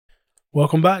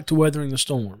Welcome back to Weathering the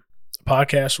Storm, a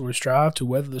podcast where we strive to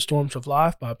weather the storms of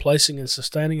life by placing and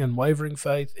sustaining unwavering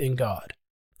faith in God.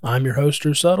 I'm your host,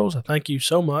 Drew Suttles. I thank you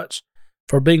so much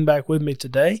for being back with me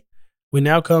today. We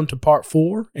now come to part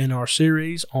 4 in our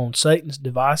series on Satan's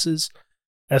devices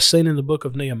as seen in the book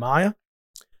of Nehemiah.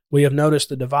 We have noticed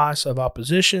the device of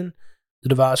opposition, the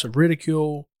device of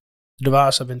ridicule, the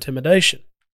device of intimidation.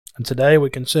 And today we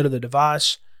consider the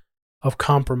device of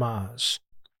compromise.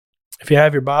 If you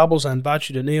have your Bibles, I invite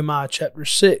you to Nehemiah chapter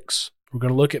 6. We're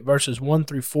going to look at verses 1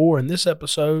 through 4 in this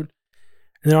episode.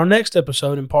 And in our next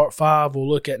episode, in part 5, we'll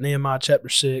look at Nehemiah chapter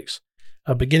 6,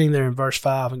 beginning there in verse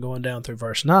 5 and going down through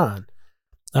verse 9.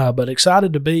 But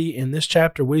excited to be in this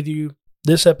chapter with you,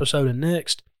 this episode and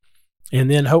next.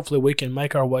 And then hopefully we can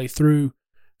make our way through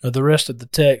the rest of the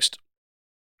text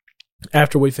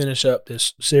after we finish up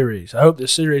this series. I hope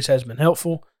this series has been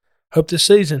helpful. Hope this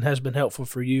season has been helpful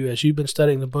for you as you've been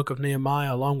studying the book of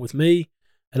Nehemiah along with me.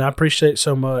 And I appreciate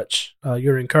so much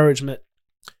your encouragement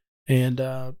and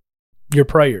your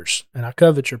prayers. And I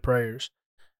covet your prayers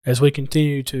as we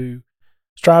continue to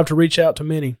strive to reach out to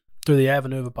many through the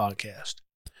avenue of a podcast.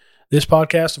 This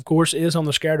podcast, of course, is on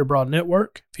the Scattered Abroad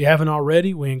Network. If you haven't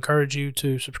already, we encourage you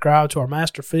to subscribe to our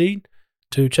master feed,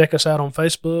 to check us out on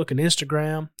Facebook and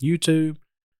Instagram, YouTube,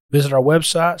 visit our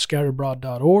website,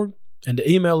 scatteredabroad.org, and to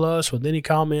email us with any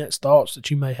comments, thoughts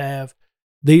that you may have,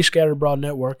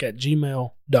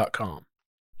 thescatteredabroadnetwork@gmail.com.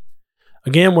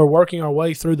 Again, we're working our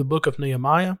way through the book of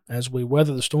Nehemiah as we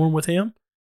weather the storm with him.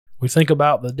 We think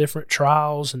about the different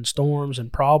trials and storms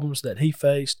and problems that he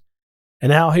faced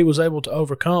and how he was able to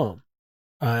overcome.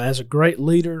 As a great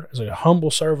leader, as a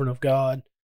humble servant of God,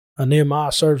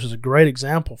 Nehemiah serves as a great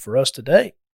example for us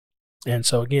today. And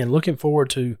so again, looking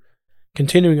forward to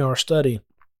continuing our study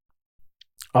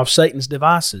of Satan's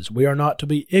devices. We are not to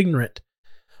be ignorant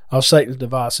of Satan's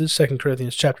devices, 2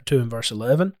 Corinthians chapter 2 and verse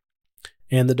 11.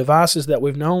 And the devices that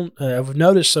we've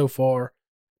noticed so far,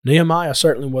 Nehemiah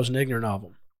certainly wasn't ignorant of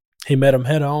them. He met them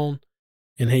head on,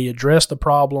 and he addressed the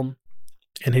problem,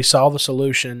 and he saw the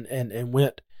solution, and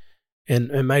went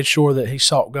and made sure that he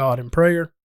sought God in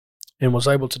prayer and was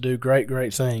able to do great,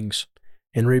 great things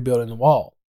in rebuilding the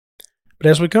wall. But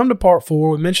as we come to part 4,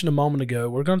 we mentioned a moment ago,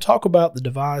 we're going to talk about the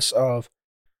device of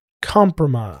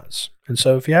compromise. And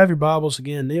so if you have your Bibles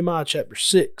again, Nehemiah chapter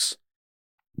 6,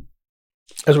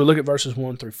 as we look at verses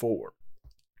 1 through 4.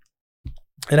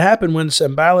 It happened when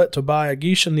Sanballat, Tobiah,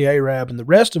 Geshem the Arab, and the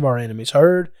rest of our enemies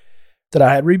heard that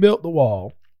I had rebuilt the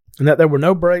wall, and that there were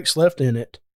no breaks left in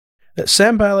it, that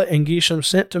Sanballat and Geshem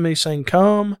sent to me, saying,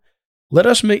 Come, let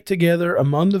us meet together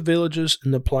among the villages in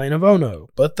the plain of Ono.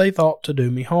 But they thought to do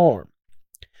me harm.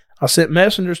 I sent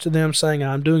messengers to them, saying,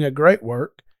 I am doing a great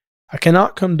work. I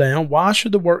cannot come down. Why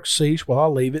should the work cease while I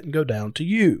leave it and go down to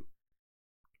you?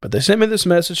 But they sent me this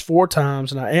message 4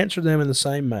 times, and I answered them in the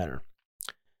same manner.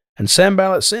 And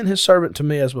Sanballat sent his servant to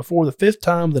me as before the 5th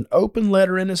time with an open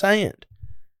letter in his hand.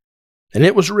 And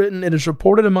it was written, It is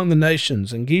reported among the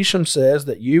nations, and Geshem says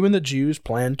that you and the Jews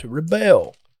plan to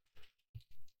rebel.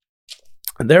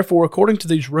 And therefore, according to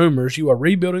these rumors, you are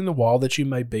rebuilding the wall that you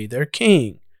may be their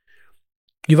king.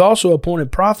 You've also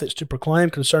appointed prophets to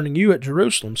proclaim concerning you at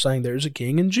Jerusalem, saying there is a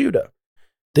king in Judah.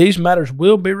 These matters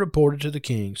will be reported to the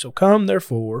king. So come,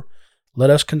 therefore, let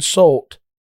us consult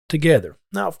together.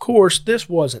 Now, of course, this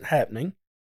wasn't happening.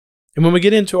 And when we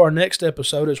get into our next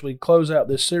episode, as we close out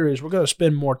this series, we're going to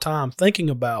spend more time thinking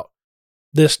about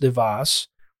this device.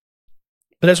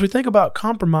 But as we think about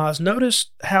compromise, notice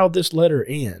how this letter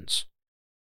ends.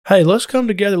 Hey, let's come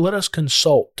together. Let us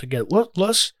consult together.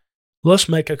 Let's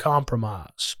make a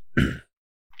compromise.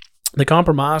 The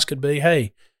compromise could be,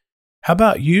 hey, how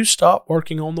about you stop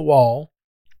working on the wall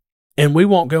and we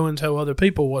won't go and tell other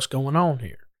people what's going on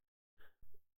here?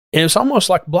 And it's almost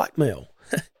like blackmail.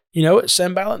 It's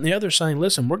Sanballat and the others saying,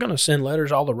 listen, we're going to send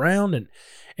letters all around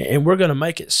and we're going to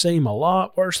make it seem a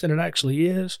lot worse than it actually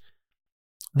is.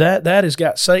 That has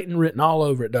got Satan written all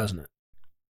over it, doesn't it?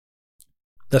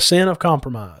 The sin of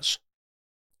compromise.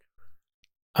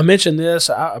 I mentioned this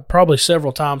probably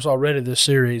several times already this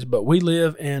series, but we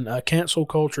live in a cancel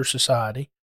culture society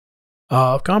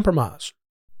of compromise.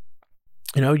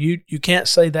 You can't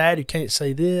say that, you can't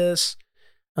say this.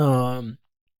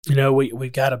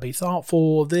 We've got to be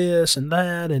thoughtful of this and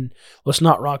that, and let's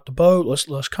not rock the boat.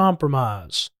 Let's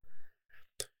compromise.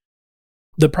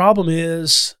 The problem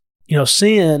is,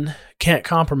 sin can't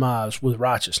compromise with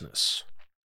righteousness.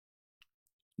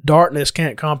 Darkness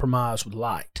can't compromise with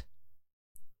light.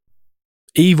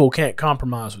 Evil can't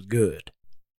compromise with good.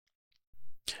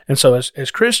 And so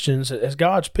as Christians, as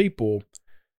God's people,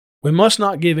 we must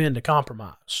not give in to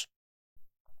compromise.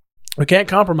 We can't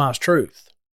compromise truth.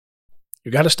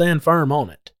 You got to stand firm on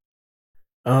it.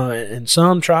 And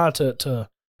some try to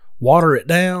water it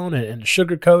down and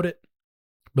sugarcoat it.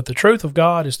 But the truth of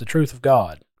God is the truth of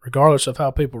God, regardless of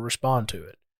how people respond to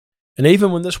it. And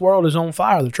even when this world is on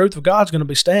fire, the truth of God is going to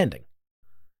be standing.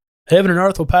 Heaven and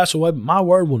earth will pass away, but my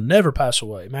word will never pass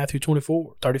away. Matthew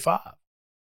 24:35.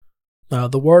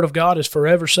 The word of God is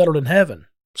forever settled in heaven.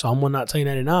 Psalm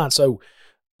 119:89. So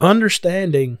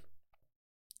understanding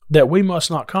that we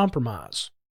must not compromise.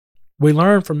 We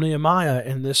learn from Nehemiah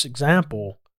in this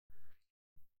example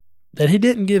that he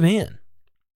didn't give in.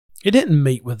 He didn't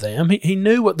meet with them. He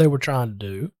knew what they were trying to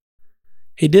do.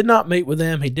 He did not meet with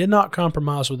them. He did not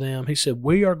compromise with them. He said,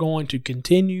 we are going to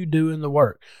continue doing the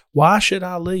work. Why should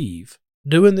I leave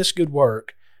doing this good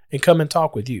work and come and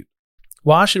talk with you?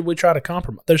 Why should we try to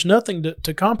compromise? There's nothing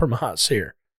to compromise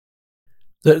here.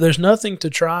 There's nothing to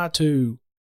try to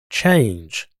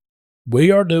change.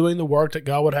 We are doing the work that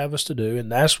God would have us to do,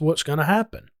 and that's what's going to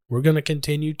happen. We're going to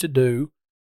continue to do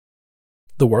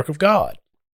the work of God.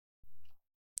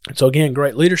 And so again,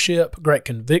 great leadership, great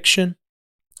conviction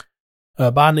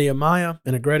by Nehemiah,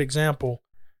 and a great example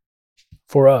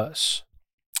for us.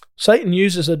 Satan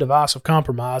uses a device of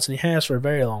compromise, and he has for a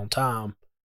very long time.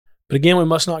 But again, we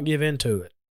must not give in to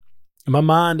it. And my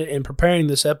mind, in preparing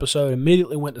this episode,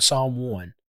 immediately went to Psalm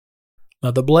 1.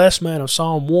 Now, the blessed man of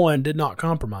Psalm 1 did not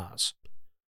compromise.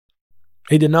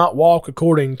 He did not walk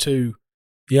according to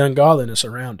the ungodliness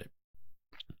around him.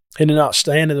 He did not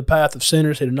stand in the path of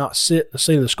sinners. He did not sit in the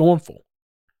seat of the scornful.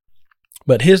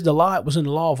 But his delight was in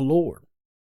the law of the Lord.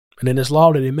 And in his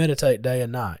law did he meditate day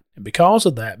and night. And because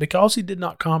of that, because he did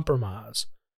not compromise,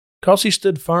 because he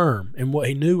stood firm in what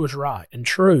he knew was right and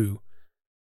true,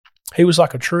 he was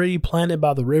like a tree planted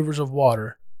by the rivers of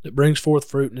water that brings forth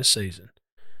fruit in its season.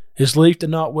 His leaf did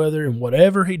not wither, and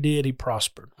whatever he did, he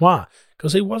prospered. Why?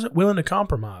 Because he wasn't willing to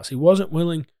compromise. He wasn't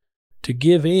willing to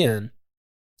give in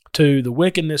to the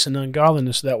wickedness and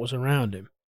ungodliness that was around him.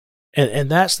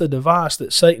 And that's the device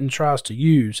that Satan tries to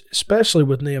use, especially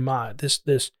with Nehemiah,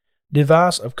 this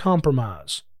device of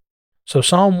compromise. So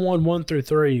Psalm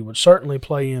 1:1-3 would certainly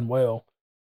play in well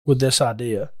with this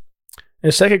idea.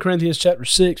 In 2 Corinthians chapter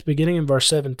 6, beginning in verse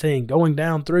 17, going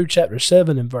down through chapter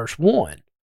 7 and verse 1,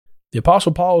 the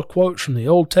Apostle Paul quotes from the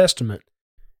Old Testament,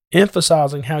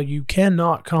 emphasizing how you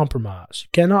cannot compromise. You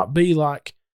cannot be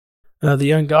like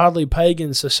the ungodly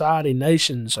pagan society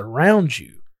nations around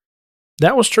you.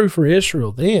 That was true for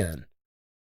Israel then.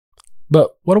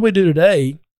 But what do we do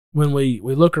today when we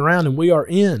look around and we are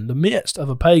in the midst of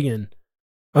a pagan,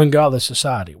 ungodly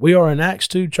society? We are an Acts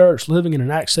 2 church living in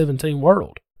an Acts 17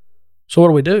 world. So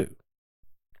what do?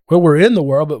 Well, we're in the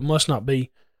world, but must not be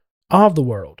of the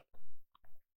world.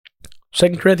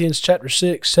 2 Corinthians chapter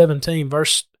 6, 17,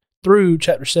 verse through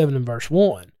chapter 7 and verse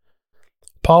 1.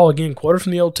 Paul, again quoted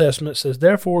from the Old Testament, says,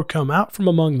 therefore come out from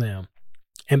among them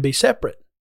and be separate,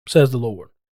 says the Lord.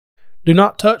 Do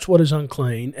not touch what is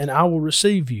unclean, and I will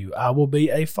receive you. I will be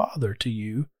a father to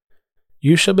you.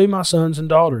 You shall be my sons and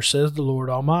daughters, says the Lord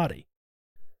Almighty.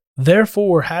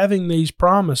 Therefore, having these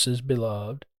promises,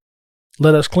 beloved,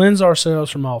 let us cleanse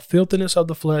ourselves from all filthiness of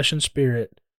the flesh and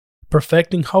spirit,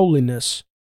 perfecting holiness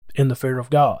in the fear of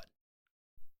God.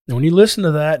 Now, when you listen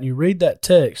to that and you read that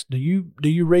text, do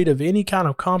you read of any kind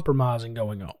of compromising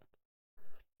going on?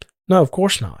 No, of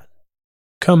course not.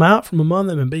 Come out from among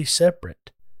them and be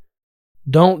separate.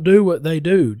 Don't do what they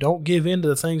do. Don't give in to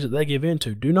the things that they give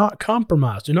into. Do not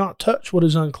compromise. Do not touch what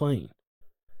is unclean.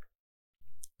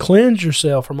 Cleanse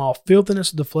yourself from all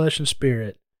filthiness of the flesh and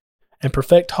spirit, and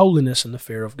perfect holiness in the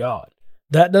fear of God.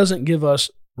 That doesn't give us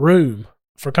room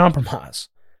for compromise.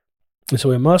 And so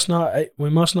we must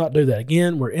not do that.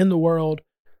 Again, we're in the world,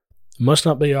 must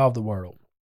not be of the world.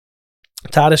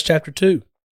 Titus chapter 2,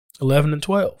 11 and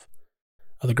 12.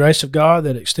 The grace of God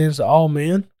that extends to all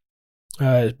men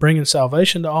is bringing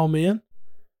salvation to all men,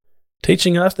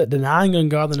 teaching us that denying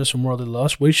ungodliness and worldly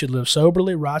lust, we should live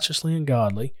soberly, righteously, and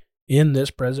godly in this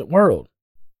present world.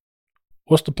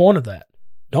 What's the point of that?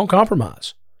 Don't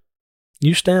compromise.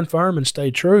 You stand firm and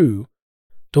stay true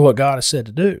to what God has said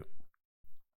to do.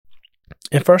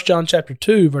 In 1 John chapter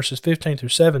 2, verses 15 through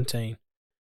 17,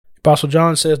 Apostle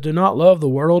John says, do not love the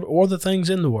world or the things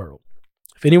in the world.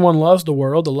 If anyone loves the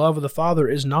world, the love of the Father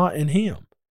is not in him.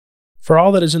 For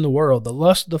all that is in the world, the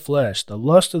lust of the flesh, the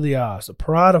lust of the eyes, the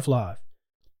pride of life,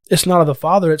 it's not of the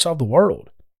Father, it's of the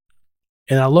world.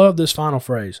 And I love this final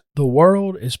phrase, the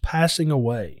world is passing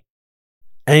away,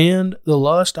 and the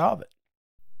lust of it.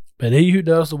 But he who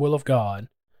does the will of God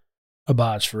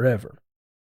abides forever.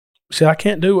 See, I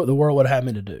can't do what the world would have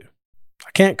me to do.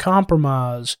 I can't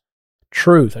compromise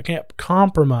truth. I can't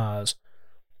compromise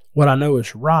what I know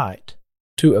is right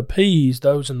to appease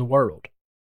those in the world.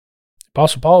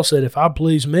 Apostle Paul said, if I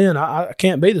please men, I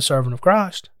can't be the servant of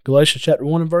Christ. Galatians chapter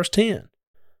 1 and verse 10.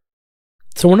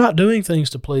 So we're not doing things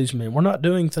to please men. We're not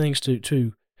doing things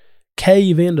to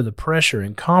cave into the pressure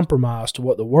and compromise to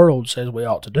what the world says we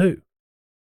ought to do.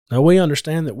 Now, we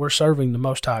understand that we're serving the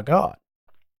Most High God,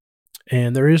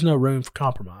 and there is no room for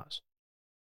compromise.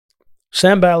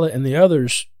 Sanballat and the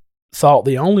others thought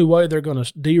the only way they're going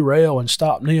to derail and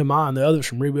stop Nehemiah and the others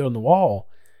from rebuilding the wall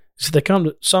is if they come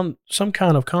to some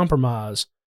kind of compromise,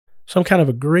 some kind of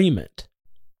agreement.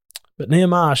 But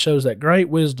Nehemiah shows that great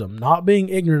wisdom, not being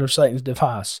ignorant of Satan's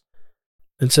device,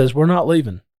 and says, we're not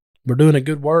leaving. We're doing a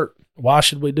good work. Why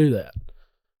should we do that?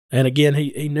 And again,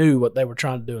 he knew what they were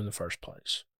trying to do in the first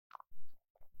place.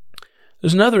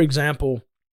 There's another example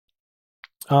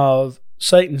of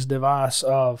Satan's device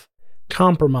of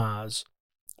compromise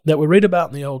that we read about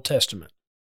in the Old Testament.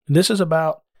 And this is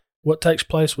about what takes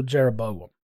place with Jeroboam.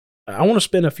 I want to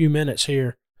spend a few minutes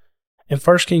here in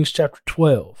 1 Kings chapter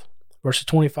 12, verses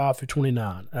 25 through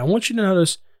 29. And I want you to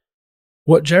notice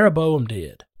what Jeroboam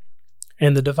did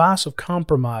and the device of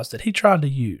compromise that he tried to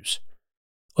use.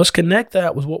 Let's connect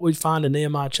that with what we find in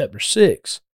Nehemiah chapter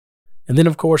 6, and then,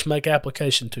 of course, make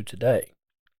application to today.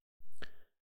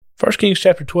 1 Kings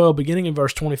chapter 12, beginning in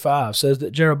verse 25, says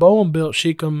that Jeroboam built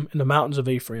Shechem in the mountains of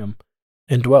Ephraim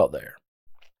and dwelt there.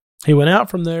 He went out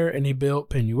from there and he built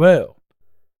Penuel.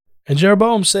 And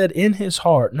Jeroboam said in his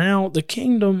heart, now the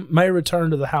kingdom may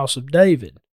return to the house of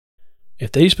David.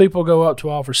 If these people go up to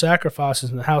offer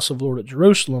sacrifices in the house of the Lord at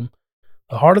Jerusalem,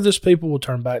 the heart of this people will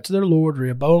turn back to their Lord,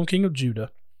 Rehoboam, king of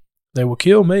Judah. They will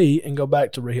kill me and go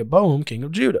back to Rehoboam, king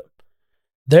of Judah.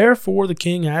 Therefore the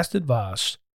king asked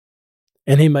advice,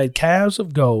 and he made calves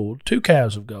of gold, 2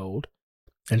 calves of gold,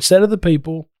 and said to the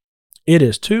people, it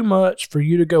is too much for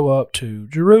you to go up to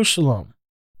Jerusalem.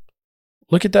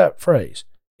 Look at that phrase.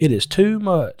 It is too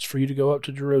much for you to go up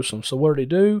to Jerusalem. So what did he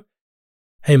do?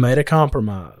 He made a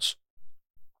compromise.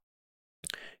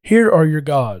 Here are your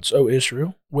gods, O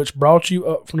Israel, which brought you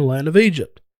up from the land of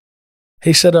Egypt.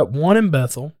 He set up one in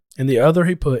Bethel, and the other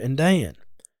he put in Dan.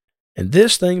 And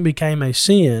this thing became a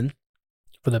sin,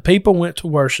 for the people went to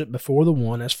worship before the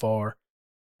one as far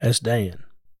as Dan.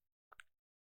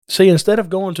 See, instead of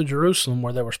going to Jerusalem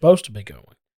where they were supposed to be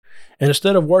going, and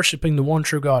instead of worshiping the one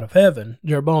true God of heaven,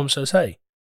 Jeroboam says, hey,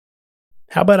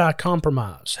 how about I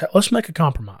compromise? Let's make a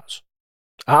compromise.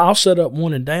 I'll set up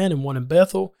one in Dan and one in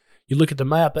Bethel. You look at the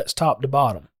map, that's top to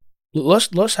bottom.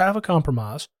 Let's have a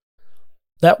compromise.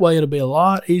 That way it'll be a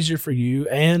lot easier for you,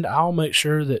 and I'll make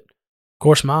sure that, of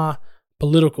course, my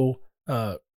political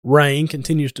reign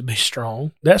continues to be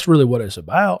strong. That's really what it's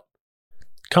about.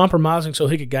 Compromising so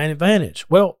he could gain advantage.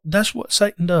 Well, that's what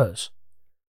Satan does.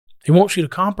 He wants you to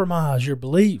compromise your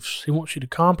beliefs. He wants you to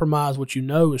compromise what you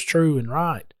know is true and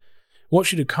right. He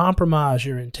wants you to compromise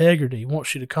your integrity. He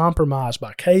wants you to compromise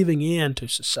by caving in to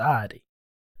society.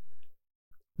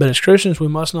 But as Christians, we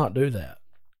must not do that.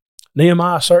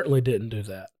 Nehemiah certainly didn't do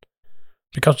that.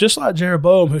 Because just like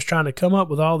Jeroboam, who's trying to come up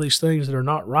with all these things that are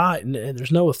not right, and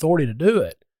there's no authority to do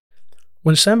it,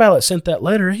 when Sanballat sent that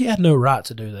letter, he had no right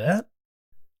to do that.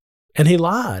 And he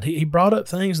lied. He brought up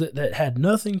things that had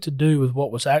nothing to do with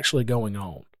what was actually going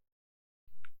on.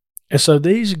 And so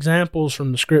these examples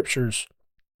from the scriptures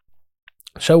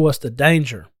show us the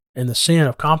danger and the sin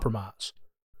of compromise.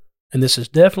 And this is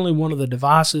definitely one of the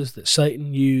devices that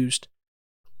Satan used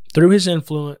through his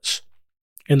influence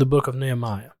in the book of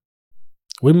Nehemiah.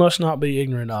 We must not be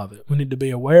ignorant of it. We need to be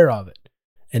aware of it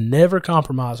and never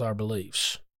compromise our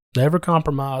beliefs. Never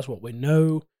compromise what we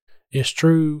know is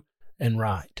true and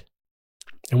right.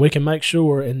 And we can make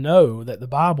sure and know that the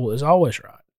Bible is always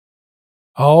right.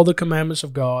 All the commandments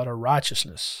of God are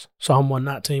righteousness. Psalm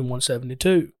 119,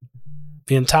 172.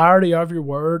 The entirety of your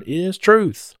word is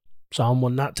truth. Psalm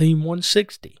 119,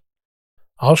 160.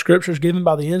 All scripture is given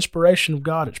by the inspiration of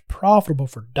God. It's profitable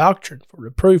for doctrine, for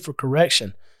reproof, for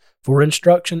correction, for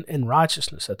instruction in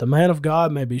righteousness, that the man of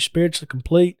God may be spiritually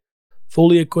complete,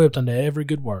 fully equipped unto every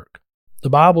good work. The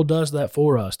Bible does that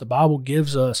for us. The Bible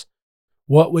gives us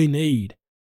what we need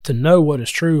to know what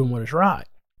is true and what is right.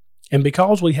 And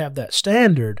because we have that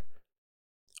standard,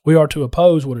 we are to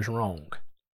oppose what is wrong.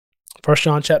 1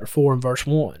 John chapter 4 and verse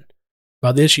 1.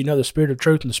 By this you know the spirit of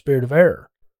truth and the spirit of error.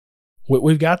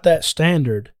 We've got that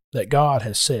standard that God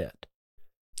has set.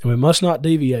 And we must not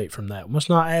deviate from that. We must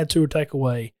not add to or take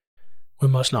away. We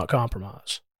must not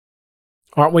compromise.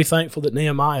 Aren't we thankful that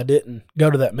Nehemiah didn't go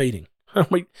to that meeting?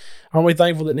 Aren't we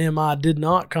thankful that Nehemiah did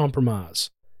not compromise?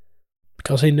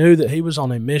 Because he knew that he was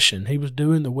on a mission. He was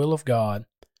doing the will of God,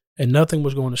 and nothing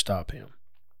was going to stop him.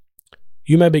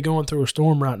 You may be going through a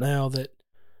storm right now that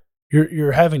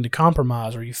you're having to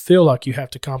compromise, or you feel like you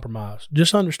have to compromise,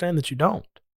 just understand that you don't.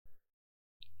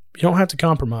 You don't have to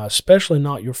compromise, especially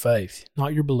not your faith,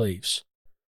 not your beliefs.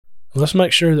 Let's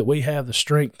make sure that we have the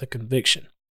strength, the conviction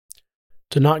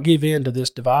to not give in to this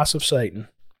device of Satan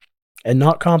and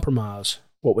not compromise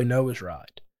what we know is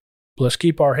right. But let's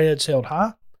keep our heads held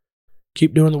high,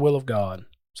 keep doing the will of God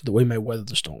so that we may weather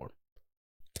the storm.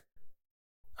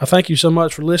 I thank you so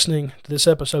much for listening to this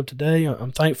episode today.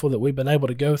 I'm thankful that we've been able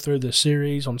to go through this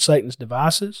series on Satan's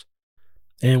devices,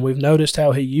 and we've noticed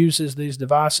how he uses these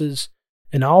devices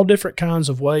in all different kinds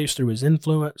of ways through his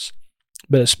influence,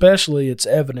 but especially it's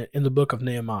evident in the book of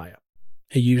Nehemiah.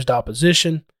 He used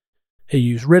opposition, he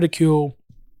used ridicule,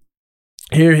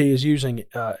 here he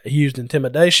used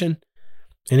intimidation,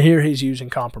 and here he's using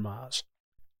compromise.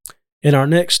 In our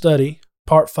next study,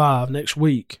 part 5, next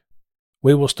week,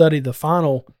 we will study the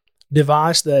final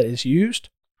device that is used,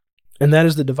 and that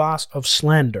is the device of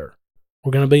slander.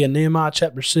 We're going to be in Nehemiah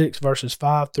chapter 6, verses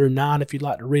 5 through 9, if you'd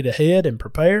like to read ahead and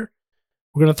prepare.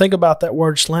 We're going to think about that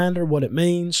word slander, what it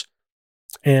means,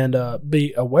 and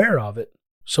be aware of it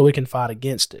so we can fight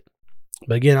against it.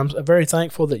 But again, I'm very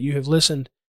thankful that you have listened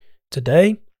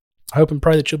today. I hope and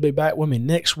pray that you'll be back with me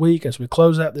next week as we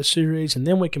close out this series, and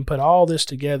then we can put all this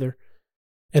together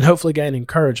and hopefully gain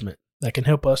encouragement that can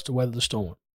help us to weather the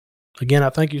storm. Again,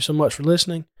 I thank you so much for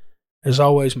listening. As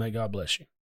always, may God bless you.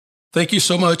 Thank you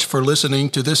so much for listening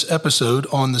to this episode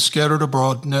on the Scattered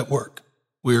Abroad Network.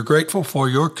 We are grateful for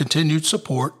your continued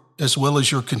support as well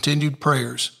as your continued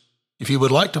prayers. If you would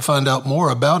like to find out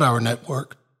more about our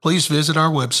network, please visit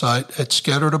our website at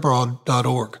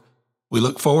scatteredabroad.org. We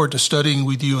look forward to studying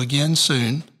with you again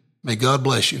soon. May God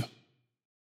bless you.